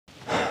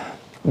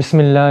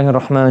Bismillahir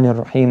Rahmanir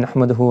Rahim.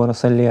 Nahmaduhu wa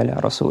nusalli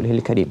ala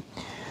rasulihil kareem.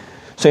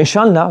 So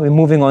inshallah, we're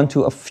moving on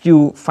to a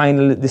few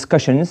final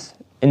discussions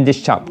in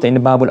this chapter, in the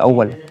Bab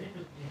al-Awwal.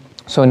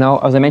 So now,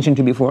 as I mentioned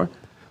to you before,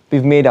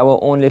 we've made our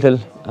own little,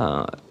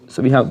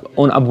 so we have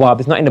own abwab.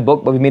 It's not in the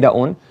book, but we made our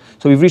own.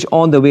 So we've reached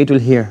all the way till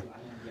here.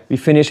 We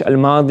finish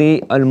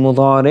al-Madi,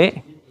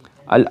 al-Mudari,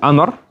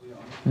 al-Amr.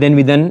 Then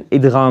we done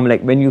idgham,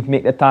 like when you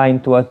make a ta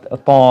into a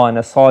ta and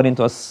a sad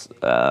into a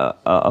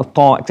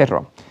ta,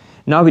 etc.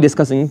 Now we're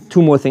discussing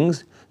two more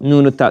things,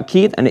 Noon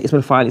al-Ta'keed and Ism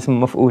al-Fa'il,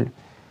 Ism al-Maf'ul.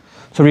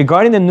 So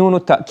regarding the Noon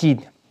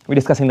al-Ta'keed, we're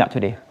discussing that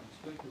today.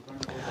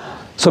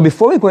 So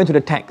before we go into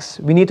the text,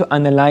 we need to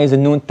analyze the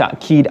Noon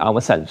Ta'keed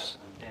ourselves.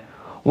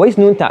 What is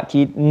Noon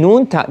Ta'keed?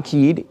 Noon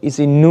Ta'keed is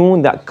a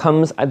Noon that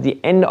comes at the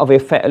end of a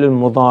Fa'il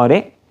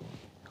al-Mudari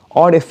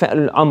or a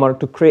Fa'il al-Amr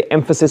to create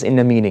emphasis in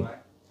the meaning.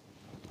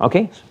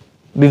 Okay?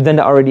 We've done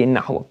that already in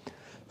Nahwu.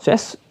 So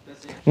yes.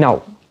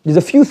 Now, there's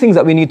a few things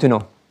that we need to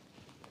know.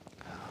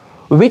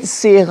 Which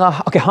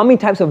sigha, okay, how many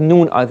types of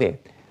noon are there?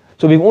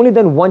 So we've only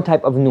done one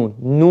type of noon.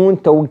 Noon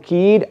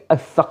tawkeed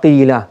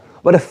al-thaqila.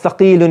 What does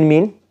thaqilun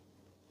mean?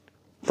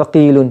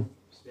 Thaqilun.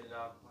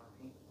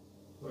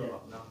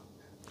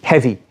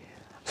 Heavy.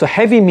 So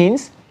heavy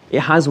means it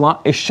has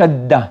what? A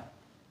shadda.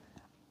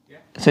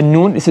 So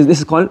noon, this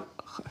is called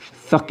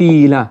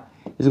thaqila.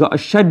 It's got a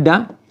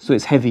shadda, so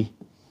it's heavy.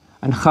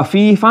 And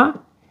khafīfa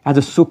has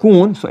a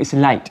sukoon, so it's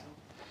light.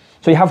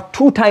 So you have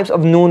two types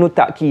of noon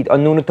al-ta'keed or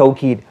noon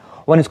al-tawkeed.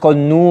 One is called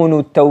Noon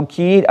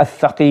al-Tawkeed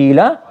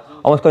al-Thaqila,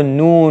 and one is called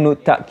Noon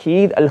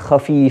al-Ta'keed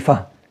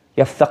al-Khafīfa.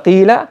 You have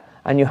Thaqila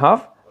and you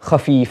have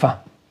Khafīfa.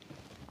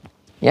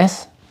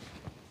 Yes?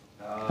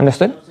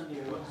 Understood?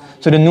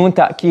 So the Noon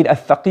Ta'keed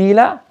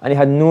al-Thaqila and you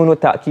have Noon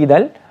al-Ta'keed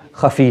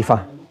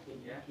al-Khafīfa.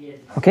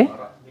 Okay?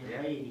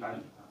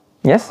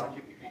 Yes?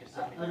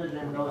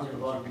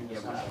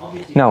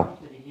 Now,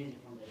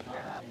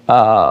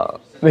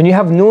 when you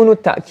have Noon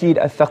al-Ta'keed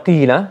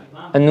al-Thaqila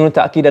and Noon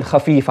al-Ta'keed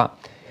al-Khafīfa,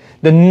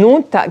 the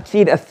Noon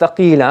Ta'keed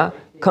al-Thaqila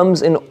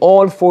comes in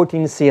all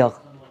 14 sigh.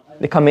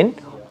 They come in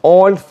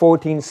all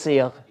 14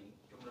 sigh.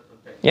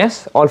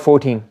 Yes, all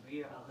 14.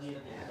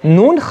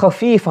 Noon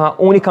Khafīfa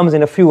only comes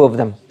in a few of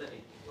them.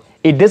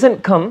 It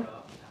doesn't come,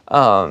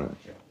 for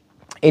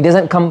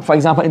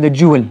example, in the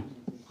jewel.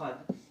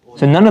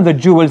 So none of the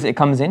jewels it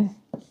comes in.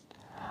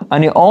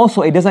 And it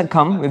doesn't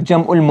come with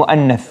Jam'ul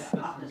Mu'annath.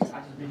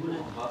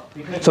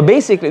 So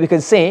basically we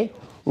could say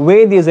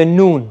where there's a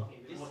noon,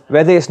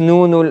 whether it's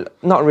noonul,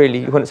 not really,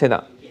 you couldn't say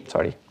that,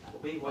 sorry.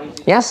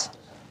 Yes?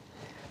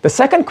 The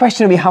second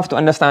question we have to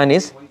understand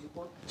is,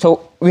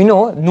 so we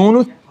know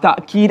noonul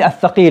ta'keed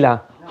al-thaqila.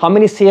 How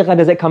many sigha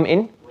does it come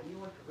in?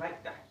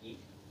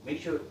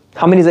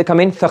 How many does it come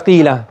in?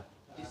 Thaqila.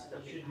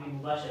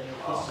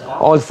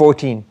 All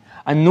 14.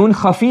 And noon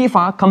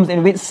khafīfa comes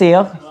in which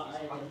sigha?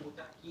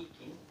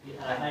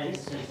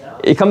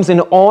 It comes in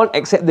all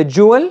except the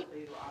jewel,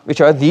 which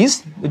are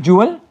these, the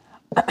jewel,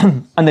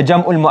 and the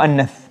jam'ul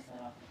mu'annath.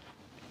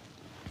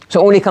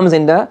 So only comes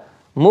in the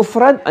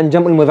mufrad and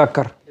jam'ul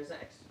mudhakkar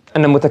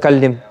and the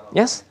mutakallim.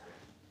 Yes?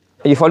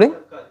 Are you following?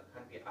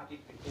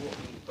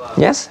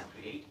 Yes?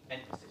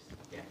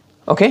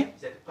 Okay?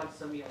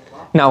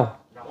 Now,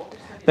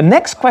 the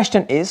next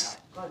question is,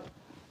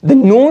 the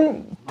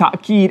noon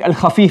ta'keed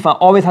al-khafifa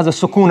always has a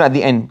sukoon at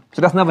the end.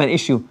 So that's never an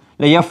issue.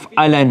 La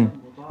yaf'alan,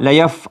 la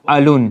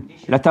yaf'alun,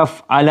 la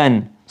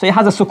taf'alan. So it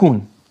has a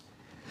sukoon.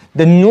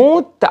 The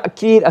noon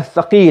ta'keed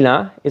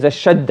al-thaqila is a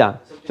shadda.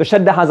 So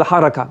shadda has a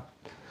haraka.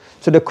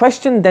 So the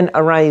question then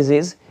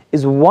arises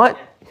what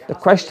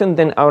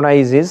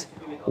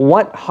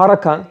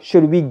haraka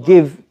should we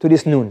give to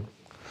this noon?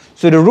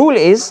 So the rule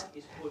is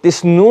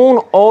this noon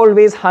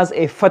always has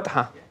a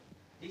fatha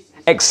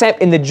except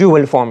in the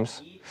jewel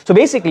forms. So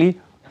basically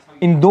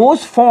in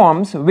those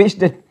forms which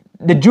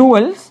the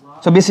jewels,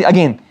 so basically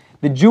again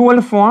the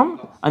jewel form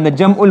and the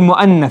jam'ul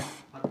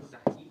mu'annath,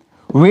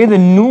 where the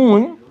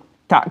noon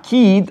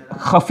ta'keed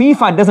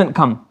khafifa doesn't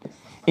come,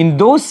 in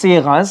those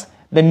sighas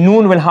the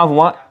noon will have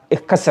what?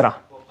 Kasra.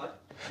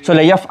 So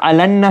la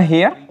yaf'alanna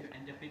here,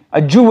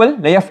 a jewel,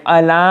 la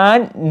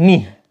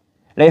yaf'alani,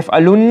 la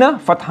yaf'alunna,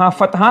 fatha,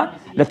 fatha,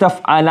 la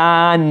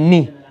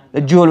taf'alani. The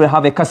jewel will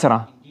have a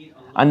kasra.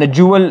 And the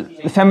jewel,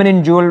 the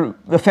feminine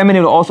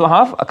will also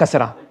have a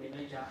kasra.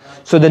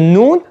 So the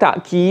noon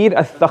ta'keed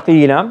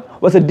al-thaqila,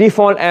 what's the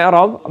default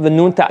i'rab of the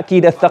noon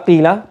ta'keed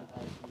al-thaqila?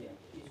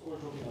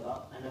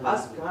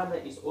 As kana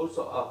is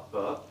also a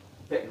verb,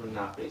 fi'lun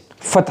naqis.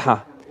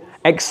 Fatha.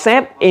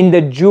 Except in the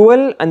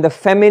jewel and the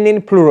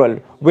feminine plural,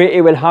 where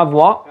it will have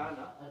what?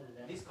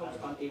 This comes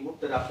on a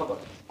mubtada khabar.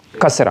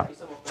 Kasra.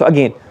 So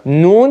again,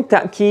 noon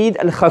ta'keed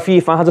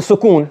al-khafifa has a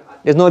sukoon.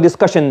 There's no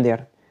discussion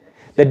there.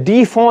 The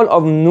default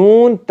of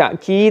noon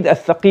ta'keed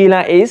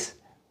al-thaqila is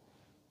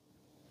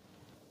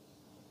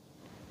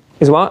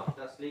what?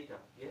 That's later.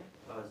 Yeah?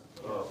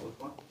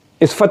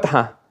 Is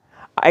fatha.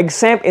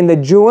 Except in the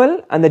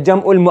jewel and the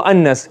jam'ul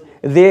mu'annas,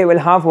 they will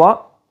have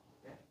what?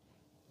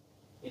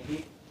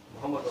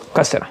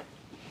 Kasra.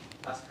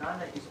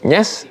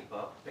 Yes?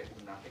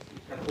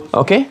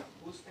 Okay?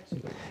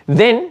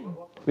 then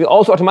we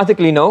also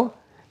automatically know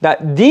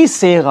that these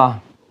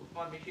sigha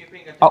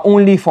are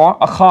only for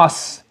a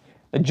khas,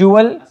 a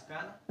jewel,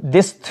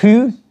 this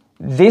two,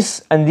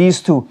 this and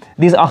these two.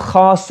 These are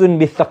khasun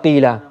bi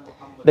thaqila.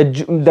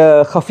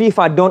 The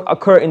khafifa don't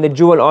occur in the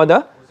jewel or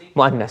the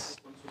mu'annas.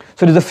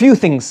 So there's a few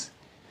things.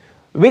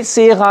 Which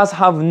sighas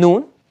have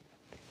noon?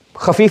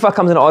 Khafifa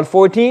comes in all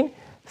 14.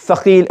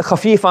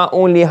 Khafifa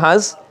only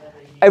has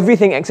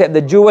everything except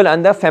the jewel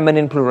and the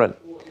feminine plural.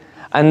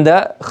 And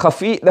the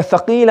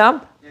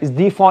thaqila is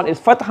default is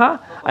fatha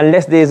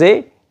unless there is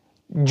a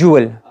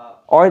jewel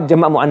or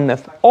jama'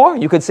 mu'annath. Or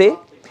you could say,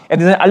 if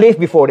there's an alif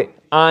before it,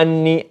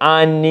 anni,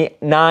 anni,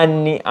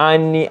 nani,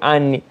 anni,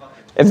 anni. If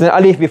there's an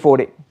alif before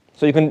it.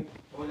 So you can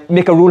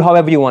make a rule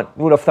however you want,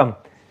 rule of thumb.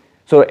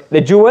 So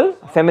the jewel,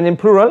 feminine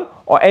plural,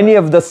 or any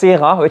of the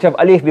sigha which have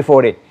alif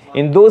before it.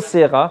 In those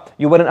sigha,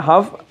 you would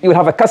have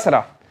a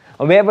kasra.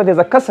 And wherever there's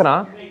a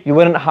kasra, you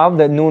wouldn't have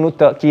the noon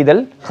ta'kid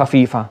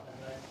al-khafifa.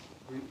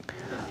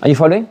 Are you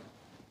following?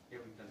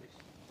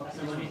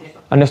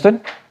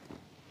 Understood?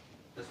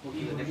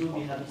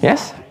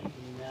 Yes?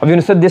 Have you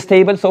understood this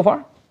table so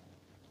far?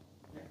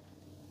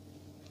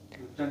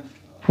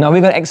 Now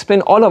we're going to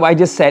explain all of what I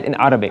just said in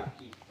Arabic.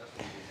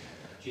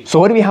 So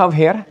what do we have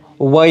here?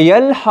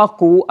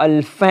 وَيَلْحَقُ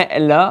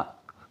الْفَعْلَ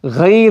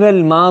غَيْرَ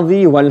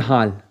الْمَاضِي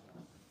وَالْحَالِ.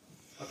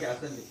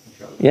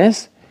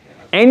 Yes?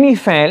 Any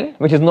fa'l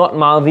which is not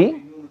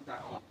madhi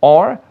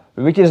or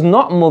which is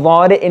not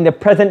mudari in the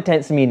present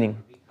tense meaning.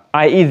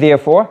 I.e.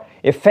 therefore,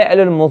 if fa'l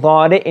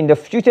al-mudari in the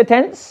future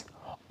tense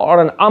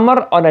or an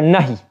amr or a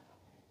nahi.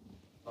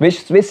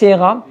 Which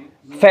sigha?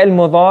 Fa'l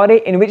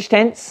mudari in which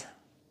tense?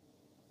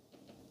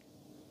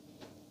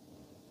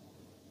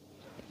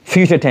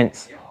 Future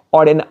tense.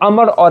 Or in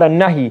amr or a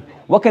nahi.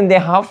 What can they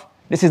have?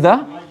 This is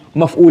the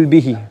maf'ul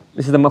bihi.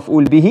 This is the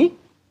maf'ul bihi.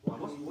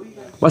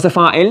 What's the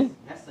fa'il?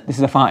 This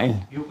is the fa'il.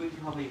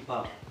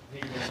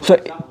 So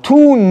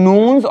two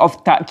noons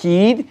of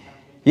ta'kid,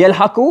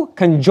 yalhaqu,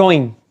 can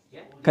join,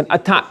 can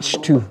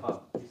attach to.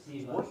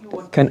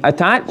 Can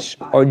attach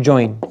or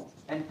join.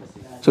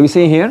 So we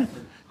say here,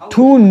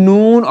 two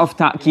noon of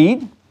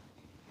ta'kid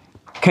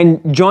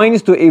can join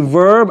to a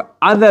verb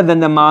other than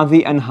the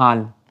madhi and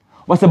hal.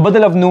 What's the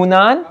badal of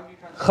noonan?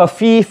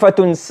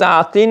 Khafifatun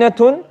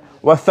sakinatun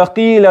wa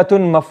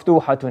thaqilatun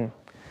maftuhatun.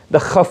 The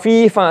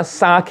khafifa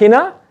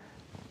sakina,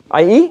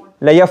 i.e.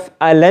 la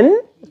yaf'alan,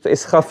 so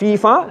it's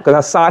khafifa because it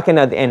has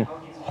sakina at the end.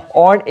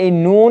 Or a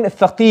noon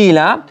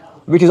thaqila,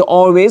 which is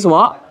always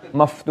what?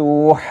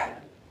 Maftuh.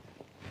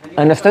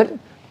 Understood?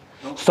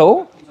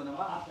 So,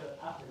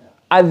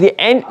 at the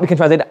end, we can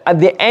translate at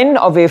the end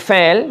of a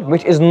fa'l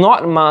which is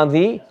not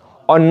madhi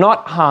or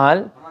not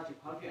hal,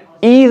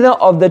 either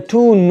of the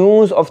two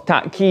noons of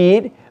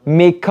ta'kid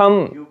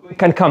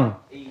can come.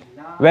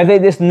 Whether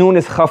this noon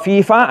is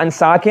khafifa and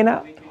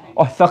sakina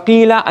or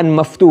thaqila and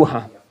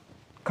maftuha.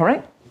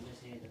 Correct?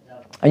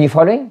 Are you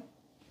following?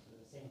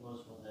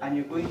 And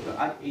you're going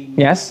to add a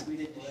yes.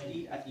 with a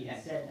tashdid at the end.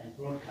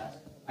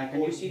 And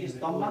can you see this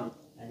dhamma?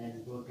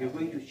 You're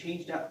going to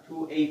change that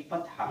to a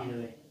fatha.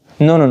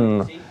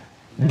 No.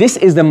 This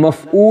is the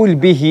maf'ul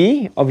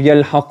bihi of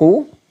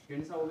yalhaqu.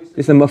 This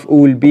is the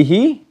maf'ul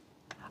bihi.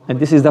 And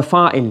this is the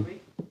fa'il.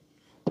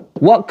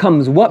 What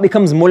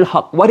becomes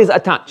mulhaq? What is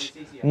attached?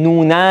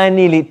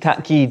 Nunani li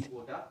ta'kid.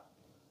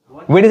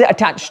 Where is it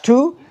attached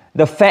to?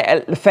 The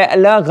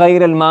fa'la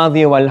ghayr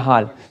al-madhi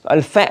wal-hal.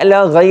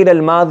 Al-fa'la ghayr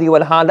al-madhi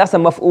wal-hal, that's the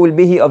maf'ul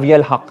bihi of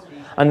yalhaq.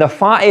 And the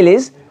fa'il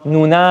is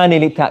nunani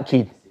li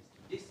ta'kid.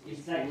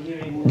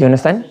 Do you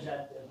understand?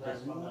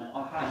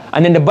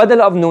 And then the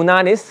badal of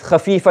nunan is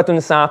khafifatun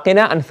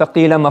saqina and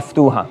thaqila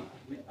maftuha.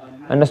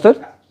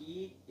 Understood?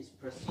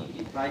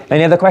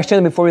 Any other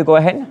questions before we go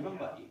ahead?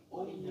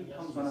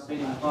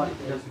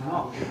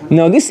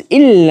 Now this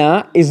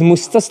illa is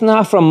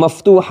mustasna from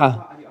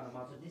maftuha.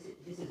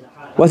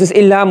 What's this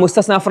illa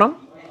mustasna from?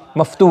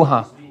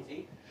 Maftuha.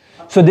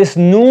 So this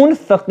noon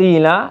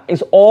thaqila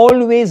is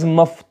always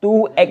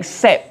maftu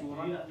except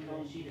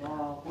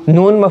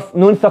noon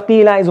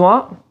thaqila is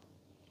what?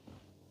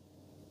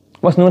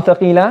 What's noon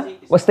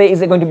thaqila? What state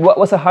is it going to be?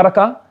 What's the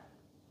haraka?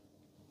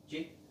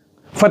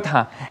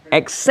 Fatha.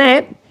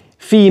 Except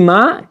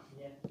fima,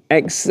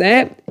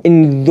 except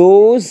in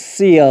those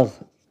siyagh.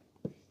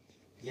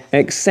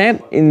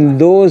 Except in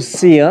those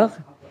siyagh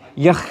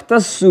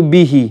yakhtassu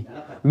bihi,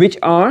 which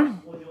are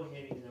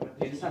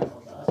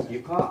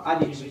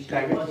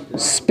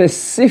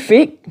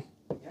specific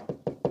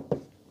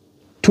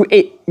to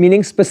it,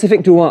 meaning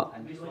specific to what?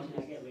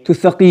 To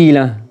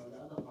thaqila.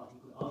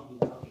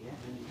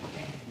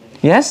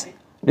 Yes?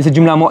 This is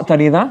jumla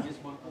mu'tarida.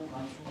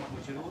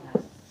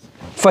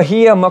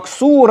 فَهِيَ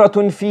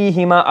مَكْسُورَةٌ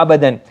فِيهِمَا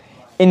أَبَدًا.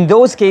 In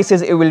those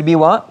cases it will be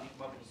what?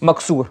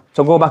 Maksur.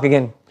 So go back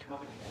again.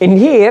 In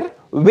here,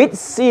 which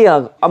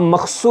siyagh a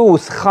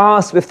makhsus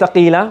khas with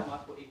thaqila?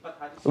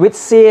 Which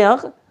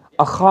siyagh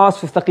a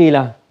khas with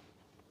thaqila?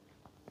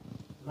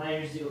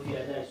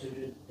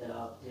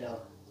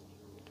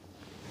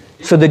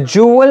 So the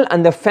dual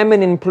and the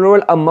feminine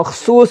plural are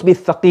makhsus bi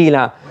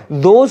thaqila.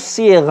 Those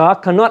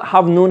sigha cannot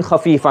have noon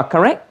khafifa,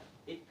 correct?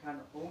 It can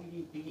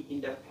only be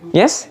in the future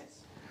Yes? tense.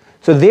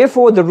 So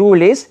therefore the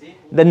rule is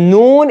the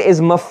noon is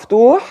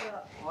maftuh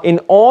in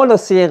all the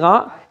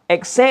sigha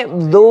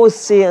except those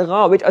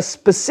sigha which are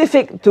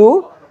specific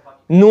to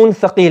noon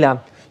thaqila.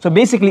 So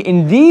basically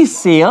in these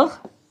sigha,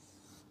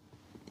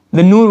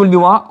 the noon will be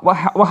what? What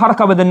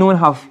haraka will the noon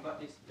have? But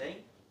it's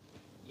like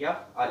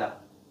yaf'ala.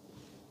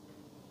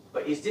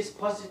 But is this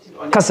positive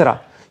or negative? Kasra.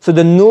 So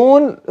the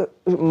noon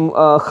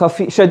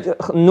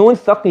noon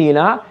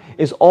thaqila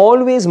is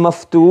always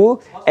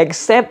maftuh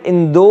except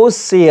in those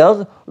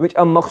sigha which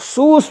are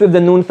makhsus with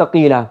the noon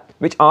thaqila,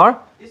 which are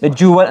the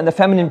dual and the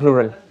feminine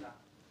plural.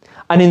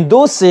 And in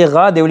those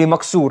sigha they will be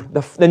maksur.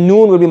 The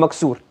noon will be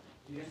maksur.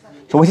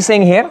 So what he's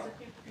saying here?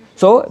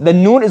 So the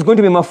noon is going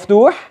to be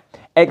maftuh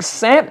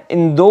except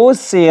in those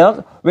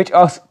sigha which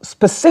are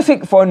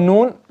specific for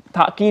noon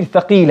ta'kid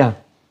thaqila.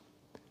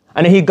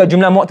 And then he got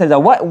jumla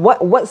mu'taza.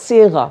 What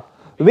sigha?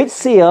 Which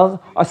sigha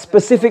are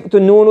specific to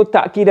noon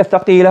ta'kid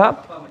thaqila?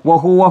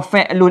 وَهُوَ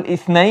فَعْلُ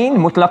الْإِثْنَيْن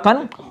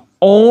مُطْلَقًا.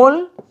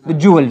 All the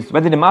jewels,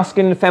 whether the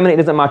masculine or feminine,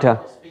 it doesn't matter.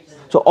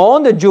 So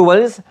all the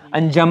jewels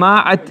and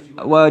jama'at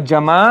wa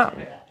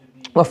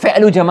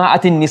فعل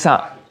جماعة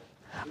النساء.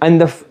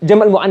 And the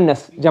جمع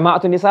المؤنث,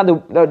 جماعة النساء,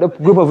 the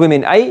group of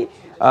women, أي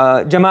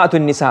جماعة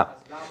النساء.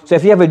 So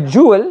if you have a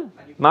jewel,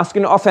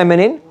 masculine or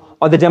feminine,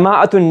 or the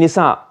جماعة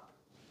النساء,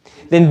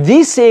 then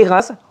these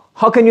sighas,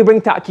 how can you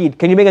bring ta'kid?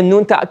 Can you bring a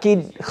noon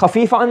ta'kid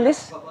khafifa on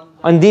this?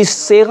 On these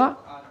sigha?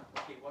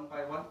 Okay, one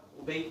by one.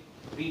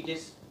 Read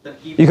this.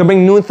 You can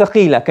bring noon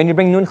thaqila. Can you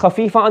bring noon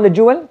khafifa on the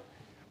jewel?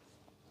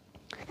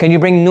 Can you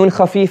bring noon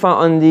khafifa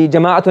on the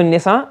jama'atun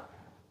nisa?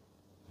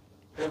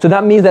 So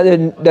that means that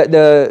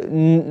the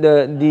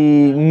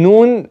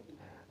noon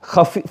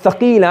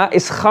thaqila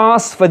is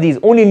khas for these.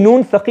 Only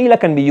noon thaqila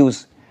can be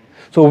used.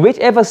 So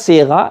whichever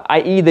sigha,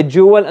 i.e. the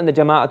jewel and the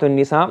jama'atun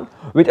nisa,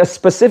 which are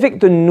specific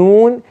to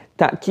noon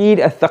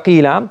ta'kid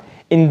al-thaqila,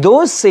 in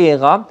those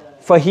sigha,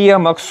 فَهِيَ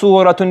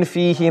مَكْسُورَةٌ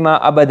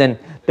فِيهِمَا أَبَدًا.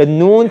 The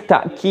noon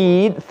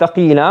ta'kid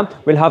thaqila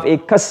will have a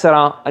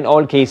kasra in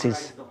all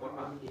cases. Do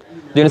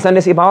you understand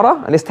this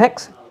ibara and this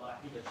text?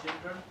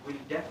 Will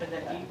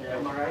definitely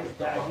memorize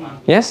the Quran.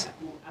 Yes?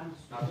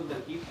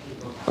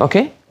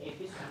 Okay.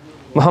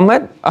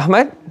 Muhammad,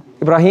 Ahmed,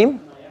 Ibrahim?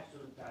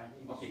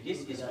 Okay,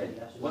 this is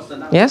what's the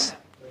number? Yes?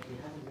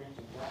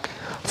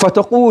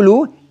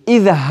 فَتَقُولُ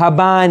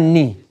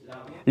اذْهَبَانِ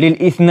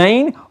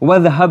لِلْإِثْنَيْنِ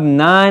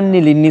وَذْهَبْنَانِ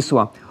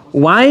لِلنِّسْوَةِ.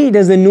 Why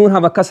does the noon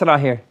have a kasra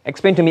here?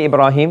 Explain to me,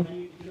 Ibrahim.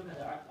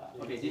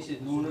 Okay, this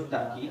is noon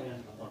ta'kid.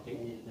 Okay.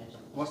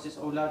 What's this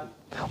awlad?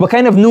 What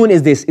kind of noon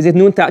is this? Is it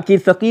noon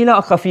ta'kid thaqila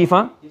or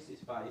khafifa? This is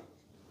 5.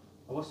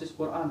 What's this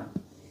Quran?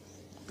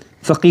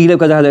 Thaqila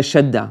because it has a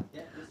shadda.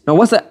 Now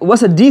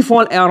what's the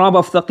default i'rab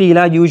of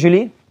thaqila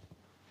usually?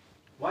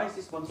 Why is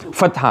this mansub?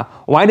 Fatha.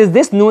 Why does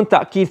this noon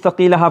ta'kid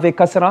thaqila have a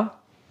kasra?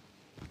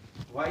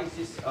 Why is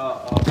this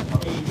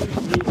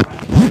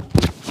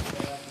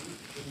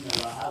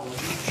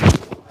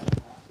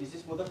is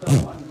this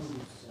mudakkar?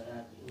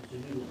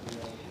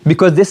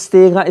 Because this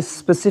sigha is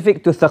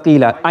specific to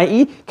thaqila.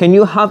 I.e., can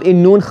you have a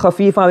noon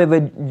khafifa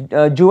with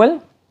a jewel?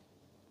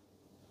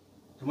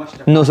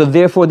 No, so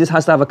therefore this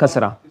has to have a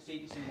kasra.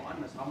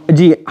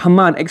 Ji,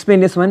 Hamad, explain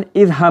this one.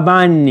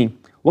 Idhabani.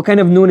 What kind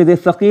of noon is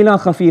it? Thaqila or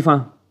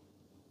khafifa?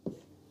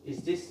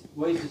 Is this,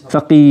 what is this?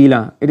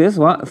 Thaqila. It is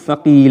what?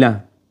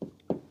 Thaqila.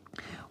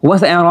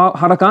 What's the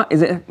haraka?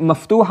 Is it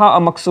maftuha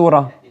or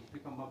maksura? It's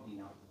become mabni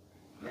now.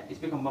 Yeah, it's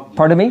become mabni.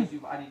 Pardon me? Because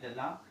you've added the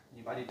lam,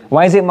 you've added the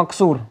Why is it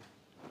maksur?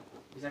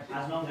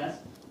 As long as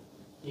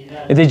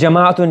It is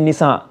jama'atun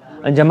nisa.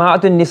 And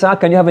jama'atun nisa,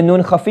 can you have a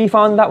noon khafifa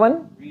on that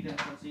one? read and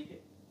translate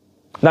it.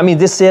 That means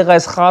this sigha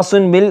is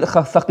khasun bil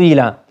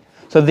thaqila.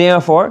 So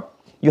therefore,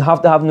 you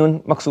have to have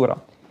noon maksura.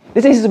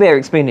 This is his way of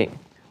explaining.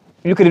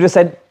 You could have just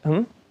said,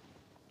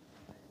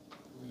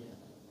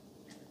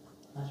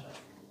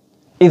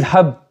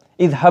 idhab,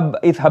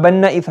 idhab,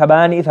 idhabanna,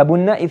 idhabani,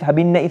 idhabunna,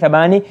 idhabinna,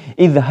 idhabani,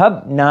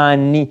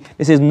 idhabnani.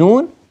 This is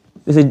noon.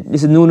 This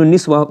is noonun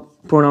niswa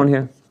pronoun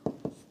here.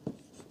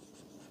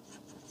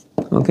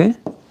 Okay,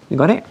 you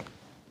got it?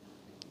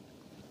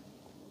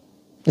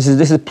 This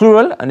is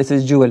plural and this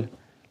is jewel.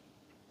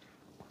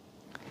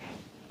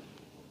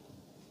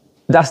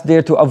 That's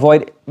there to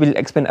avoid, we'll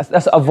explain,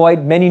 that's to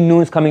avoid many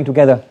noons coming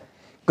together.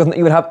 Because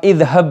you will have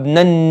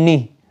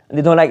idhabnanni.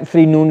 They don't like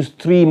 3 noons,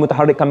 3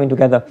 mutaharrik coming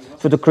together.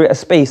 So to create a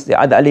space, they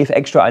add alif,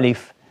 extra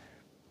alif.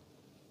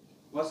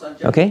 What's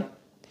al-jannah? Okay?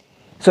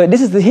 So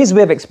this is his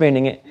way of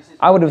explaining it.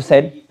 I would have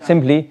said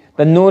simply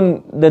the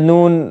noon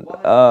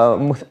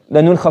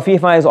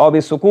khafifa is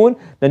always sukoon,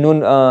 the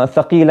noon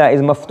thaqila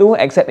is maftuh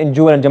except in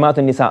jewel and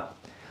jama'atun nisa.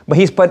 But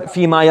he's put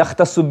fima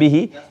yakhtassu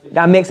bihi.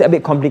 That makes it a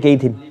bit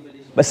complicated.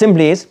 But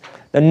simply is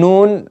the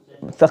noon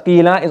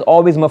thaqila is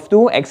always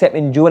maftuh except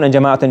in jewel and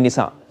jama'atun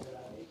nisa.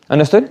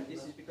 Understood?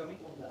 This is becoming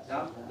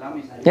lam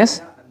is Yes?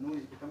 and noon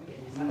is becoming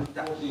noon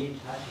ta'kid.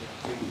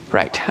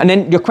 Right. And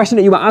then your question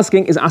that you were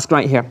asking is asked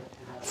right here.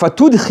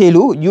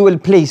 فَتُدْخِلُ, you will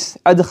place,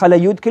 أَدْخَلَ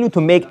يُدْخِلُ,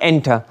 to make,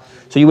 enter.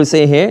 So you will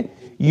say here,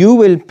 you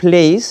will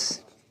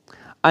place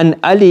an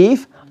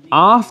alif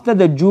after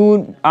the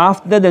noon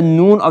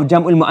of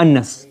Jam'ul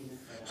Mu'annas.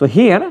 So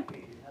here,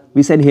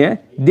 we said here,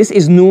 this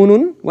is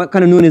noonun. What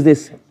kind of noon is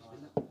this?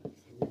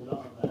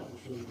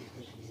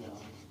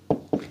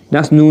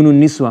 That's noonun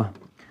niswa.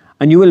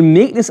 And you will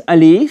make this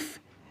alif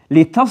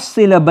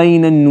لِتَفْصِلَ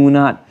بَيْنَ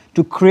النُّونَاتِ,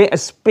 to create a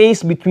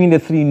space between the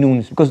three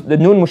noons. Because the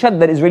noon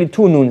mushaddad is really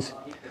two noons.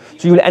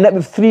 So you will end up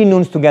with three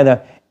noons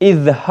together.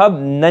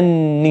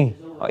 إِذْهَبْنَنِّ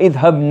or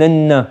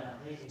إِذْهَبْنَنَّ.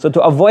 So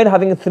to avoid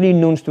having three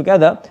noons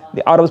together,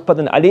 the Arabs put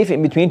an alif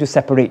in between to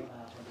separate.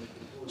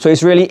 So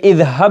it's really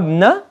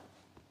إِذْهَبْنَ,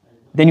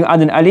 then you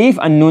add an alif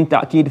and noon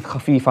ta'keed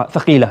خفيفة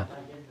ثقيلة.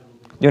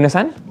 Do you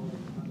understand?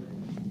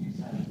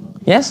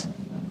 Yes?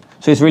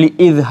 So it's really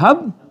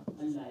إِذْهَبْ,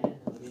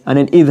 and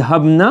then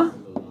إِذْهَبْنَ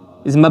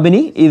is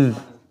mabni,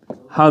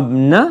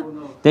 إِذْهَبْنَ,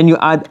 then you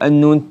add a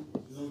noon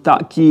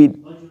ta'keed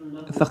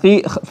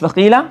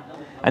ثقيلة,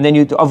 and then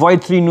you, to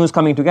avoid three noons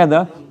coming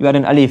together, you add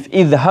an alif.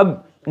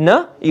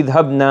 إِذْهَبْنَ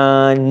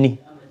إِذْهَبْنَانِ.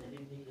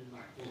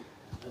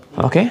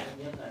 Okay?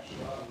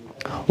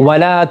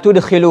 وَلَا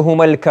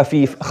تُدْخِلُهُمَا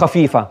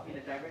الْخَفِيفَةِ.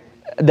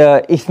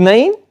 The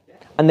Ithnain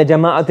and the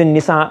Jama'at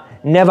al-Nisa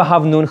never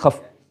have noon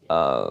khafifa.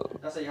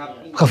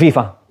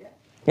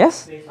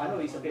 Yes?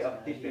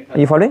 Are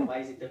you following?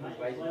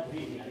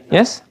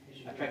 Yes?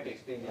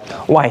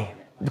 Why?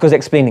 Because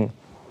explaining.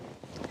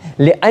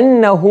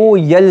 لأنه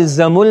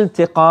يلزم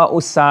التقاء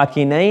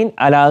الساكنين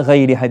على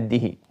غير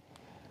حده.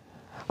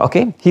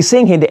 Okay? He's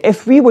saying here that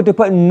if we were to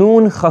put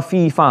noon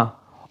khafifa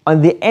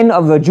on the end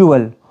of a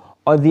jewel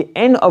or the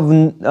end of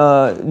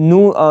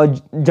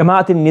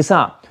Jama'at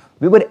al-Nisa,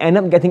 we would end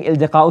up getting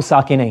إلتقاء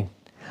الساكنين.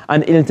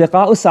 And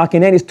إلتقاء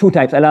الساكنين is two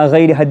types. على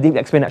غير حده. We'll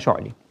explain that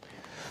shortly.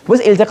 What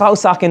does إلتقاء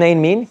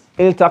الساكنين mean?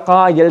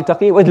 إلتقى,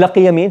 يلتقي. What does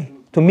لقي mean?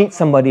 To meet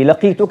somebody.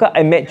 لقيتك,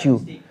 I met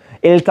you.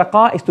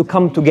 إلتقى is to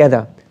come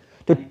together.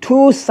 To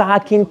two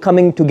sakin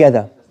coming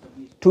together.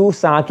 Two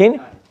sakin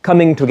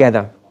coming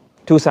together.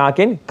 Two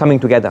sakin coming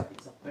together.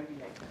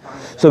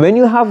 So when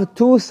you have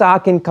two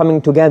sakin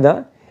coming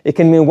together, it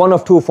can mean one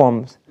of two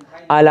forms.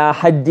 على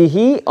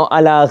حده or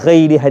على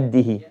غير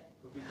حده.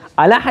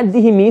 على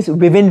حده means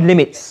within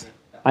limits.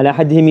 على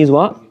حده means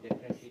what?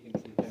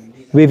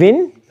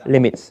 Within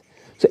limits.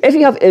 So if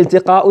you have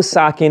إلتقاء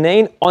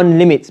الساكنين on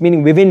limits,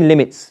 meaning within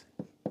limits,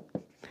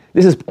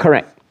 this is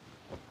correct.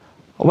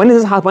 When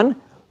does this happen?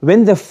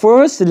 When the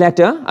first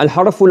letter,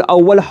 الحرف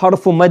الأول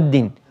حرف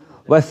مد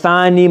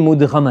والثاني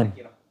مدغما.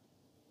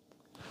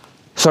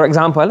 So for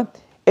example,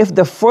 if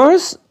the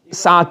first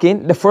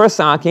sakin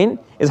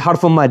is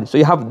harf mad, so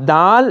you have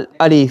dal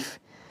alif.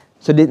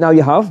 So now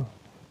you have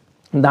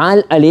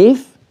dal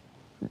alif,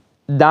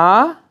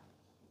 da,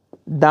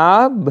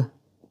 dab,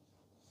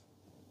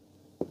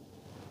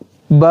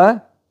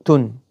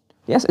 batun.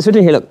 Yes, it's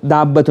written here, look,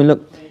 dabbatun,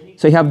 look.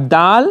 So you have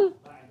dal,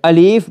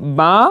 alif,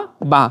 ba,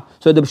 ba.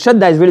 So the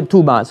shadda is really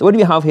two bars. So what do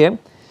we have here?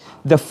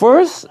 The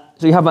first,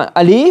 so you have an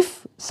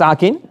alif,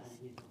 sakin,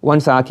 one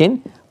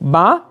sakin,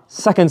 ba,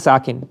 second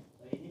sakin.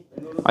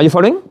 Are you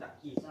following?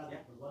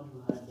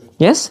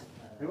 Yes?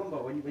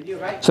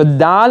 So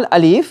dal,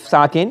 alif,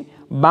 sakin,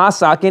 ba,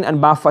 sakin, and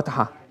ba,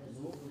 fatha.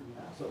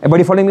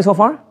 Everybody following me so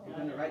far?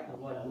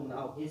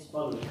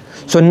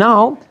 So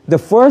now, the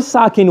first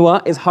sakin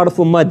wa is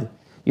harfu mad.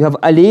 You have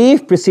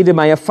alif preceded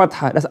by a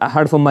fatha. That's a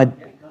harfu mad.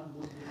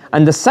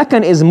 And the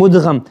second is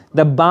mudgham.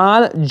 The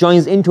ba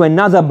joins into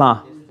another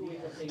ba.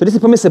 So this is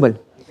permissible.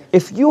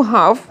 If you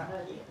have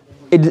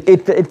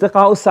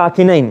إلتقاء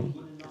الساكنين,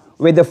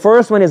 where the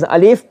first one is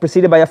alif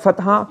preceded by a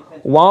fatha,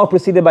 waw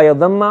preceded by a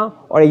dhamma,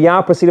 or a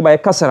ya preceded by a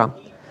kasra,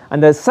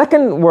 and the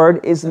second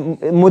word is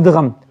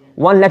mudgham,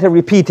 one letter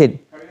repeated,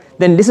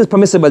 then this is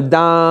permissible.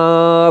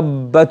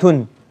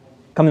 Dabbatun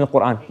come in the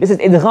Quran. This is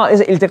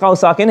إلتقاء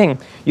الساكنين.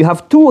 You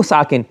have two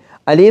sakin.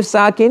 Alif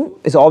sakin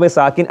is always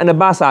sakin, and a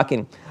ba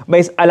sakin. But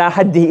it's ala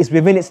haddi, is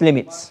within its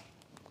limits.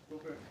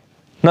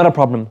 Not a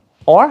problem.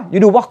 Or you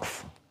do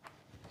waqf.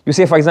 You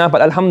say, for example,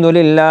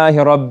 Alhamdulillahi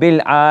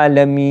Rabbil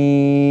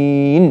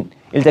Alameen.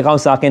 إلتقاء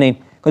الساكنين.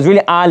 Because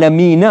really,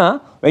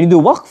 alamina, when you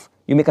do waqf,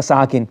 you make a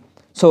sakin.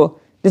 So,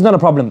 this is not a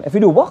problem. If you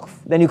do waqf,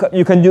 then you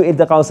can do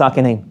إلتقاء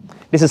الساكنين.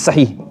 This is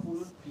sahih.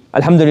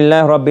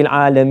 Alhamdulillahi Rabbil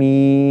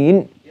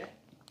Alameen.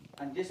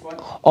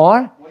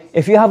 Or,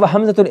 if you have a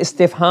hamzatul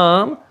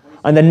istifham,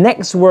 and the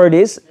next word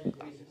is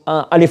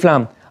alif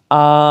lam.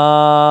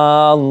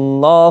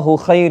 Allahu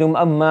khayrum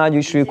amma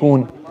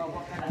yushrikun.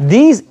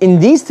 In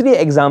these three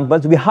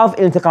examples, we have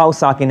إلتقاء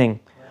sakinin.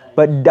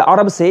 But the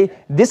Arabs say,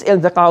 this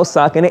إلتقاء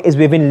sakinin is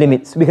within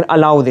limits. We can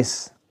allow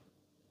this.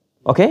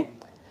 Okay?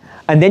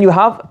 And then you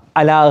have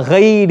ala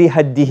ghayri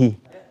haddihi.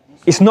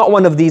 It's not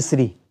one of these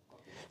three.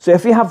 So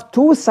if you have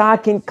two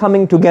sakin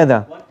coming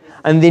together,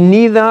 and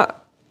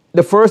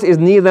the first is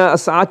neither a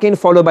sakin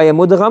followed by a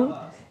mudgham,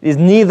 is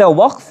neither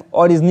waqf,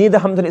 or is neither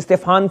hamzatul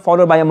istifham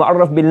followed by a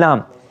mu'arraf bil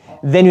lam,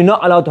 then you're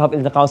not allowed to have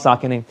إلتقاء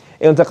sakinin.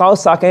 إلتقاء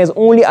sakinin is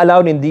only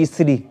allowed in these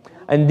three.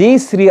 And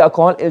these three are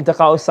called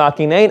إلتقاء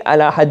sakinain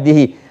ala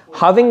haddihi.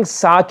 having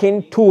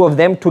sakin, two of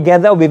them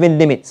together within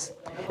limits.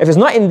 If it's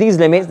not in these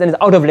limits, then it's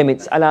out of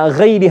limits. على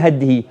غير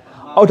حده,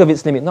 out of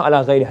its limit, not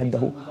على غير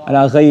حده,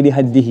 على غير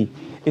حده.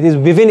 It is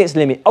within its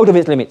limit, out of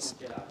its limits.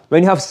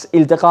 When you have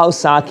إلتقاء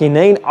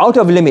الساكنين, out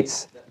of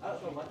limits,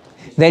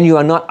 then you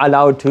are not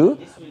allowed to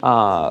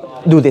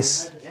do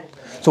this.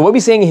 So what we're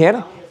saying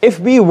here, if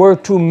we were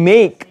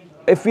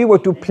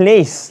to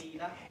place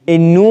a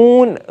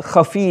noon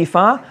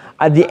خفيفة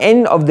at the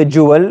end of the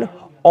jewel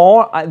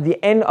or at the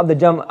end of the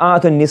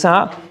jam'at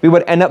al-nisa, we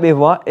would end up with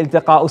what?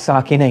 إلتقاء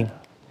الساكنين.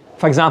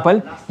 For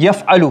example,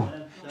 يفعل.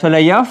 So la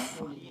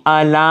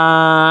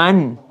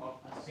yaf'alan.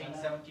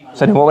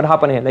 So then what would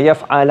happen here? La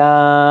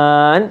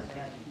yaf'alan.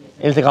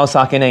 إلتقاء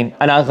الساكنين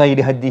على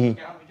غير حده.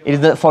 It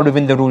doesn't fall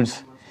within the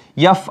rules.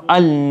 يفعلان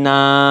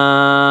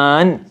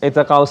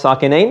إلتقاء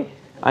الساكنين,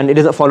 and it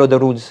doesn't follow the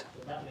rules.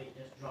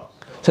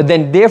 So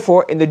then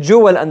therefore in the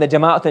jewel and the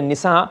jama'at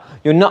al-nisa,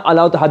 you're not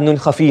allowed to have nun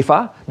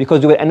khafifa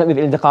because you will end up with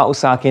إلتقاء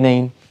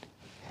الساكنين.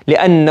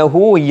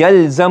 لأنه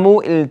يلزم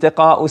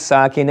إلتقاء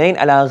الساكنين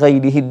على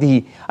غير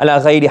حده, على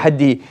غير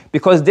حده,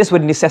 because this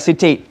would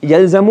necessitate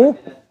يلزم,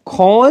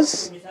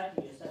 cause,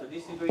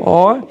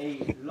 or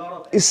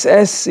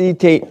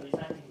necessitate.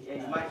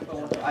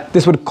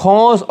 This would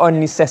cause or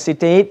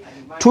necessitate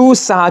two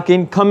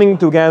sakin coming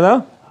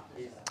together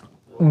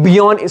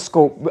beyond its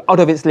scope, out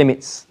of its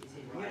limits.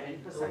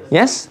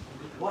 Yes?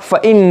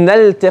 فإن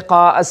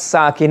التقاء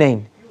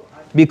الساكنين,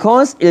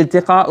 because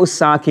التقاء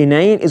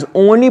الساكنين is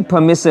only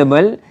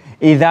permissible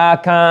إذا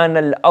كان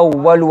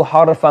الأول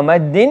حرف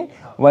مد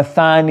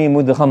والثاني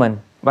مدغما.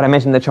 But I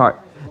mentioned the chart.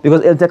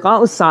 Because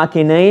التقاء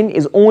الساكنين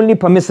is only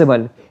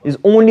permissible, is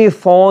only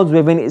falls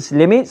within its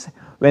limits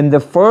when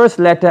the first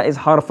letter is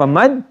حرف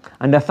مد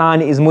and the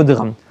ثاني is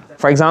مدغم.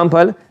 For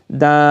example,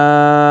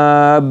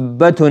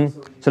 دابة.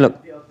 So look,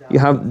 you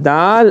have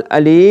dal,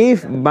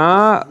 alif,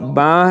 ba,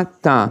 ba,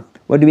 ta.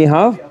 What do we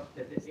have?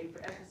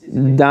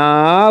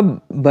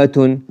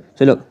 Dabbatun.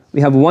 So look,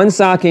 we have one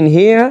sakin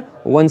here,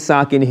 one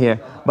sakin here.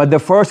 But the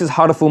first is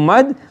harfu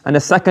mad and the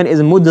second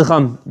is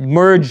mudgham,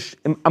 merged,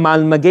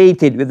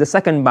 amalgamated with the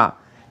second ba.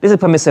 This is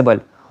permissible.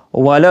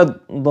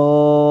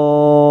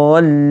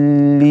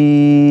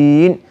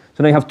 Waladdallin.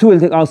 So now you have two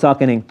iltiqal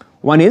sakinin.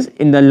 One is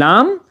in the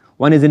lam,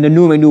 one is in the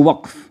noon when you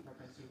waqf.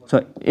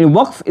 So in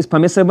waqf is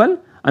permissible,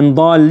 and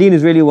dallin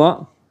is really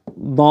what?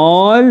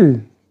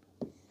 Dallin.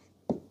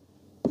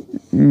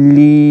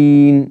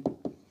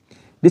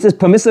 This is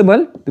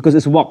permissible because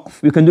it's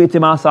waqf. You can do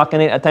itima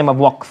sakinain at time of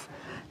waqf.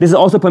 This is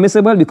also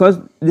permissible because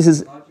this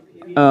is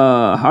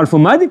harfu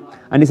mad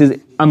and this is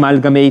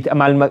amalgamated, I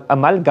don't know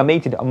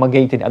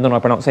how to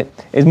pronounce it.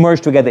 It's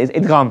merged together, it's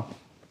idgham.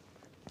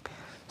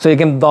 So you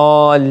can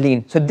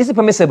dallin. So this is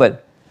permissible.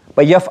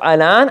 But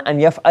yaf'alan and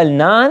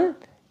yaf'alnan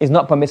is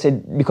not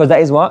permissible because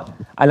that is what?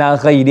 Ala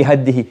ghayri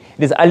haddihi.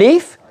 It is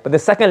alif, but the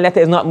second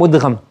letter is not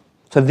mudgham.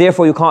 So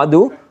therefore you can't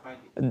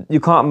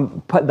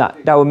put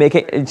that. That will make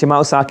it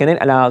ijma'u sakinin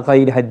ala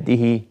ghayri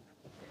haddihi.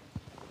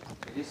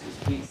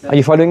 Are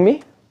you following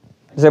me?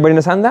 Does everybody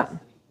understand that?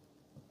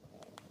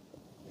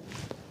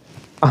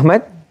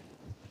 Ahmed?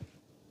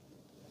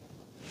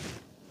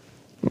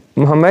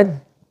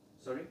 Muhammad?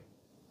 Sorry?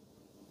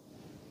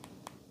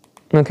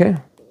 Okay.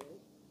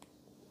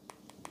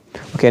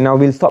 Okay, now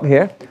we'll stop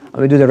here and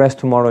we'll do the rest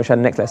tomorrow,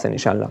 inshallah, next lesson,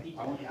 inshallah.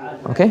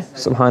 Okay?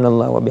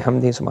 Subhanallah wa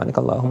bihamdihi,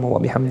 subhanakallahumma wa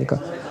bihamdika.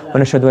 Wa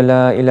nashhadu an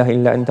la ilaha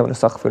illa anta wa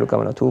nastaghfiruka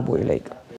wa natubu ilayk.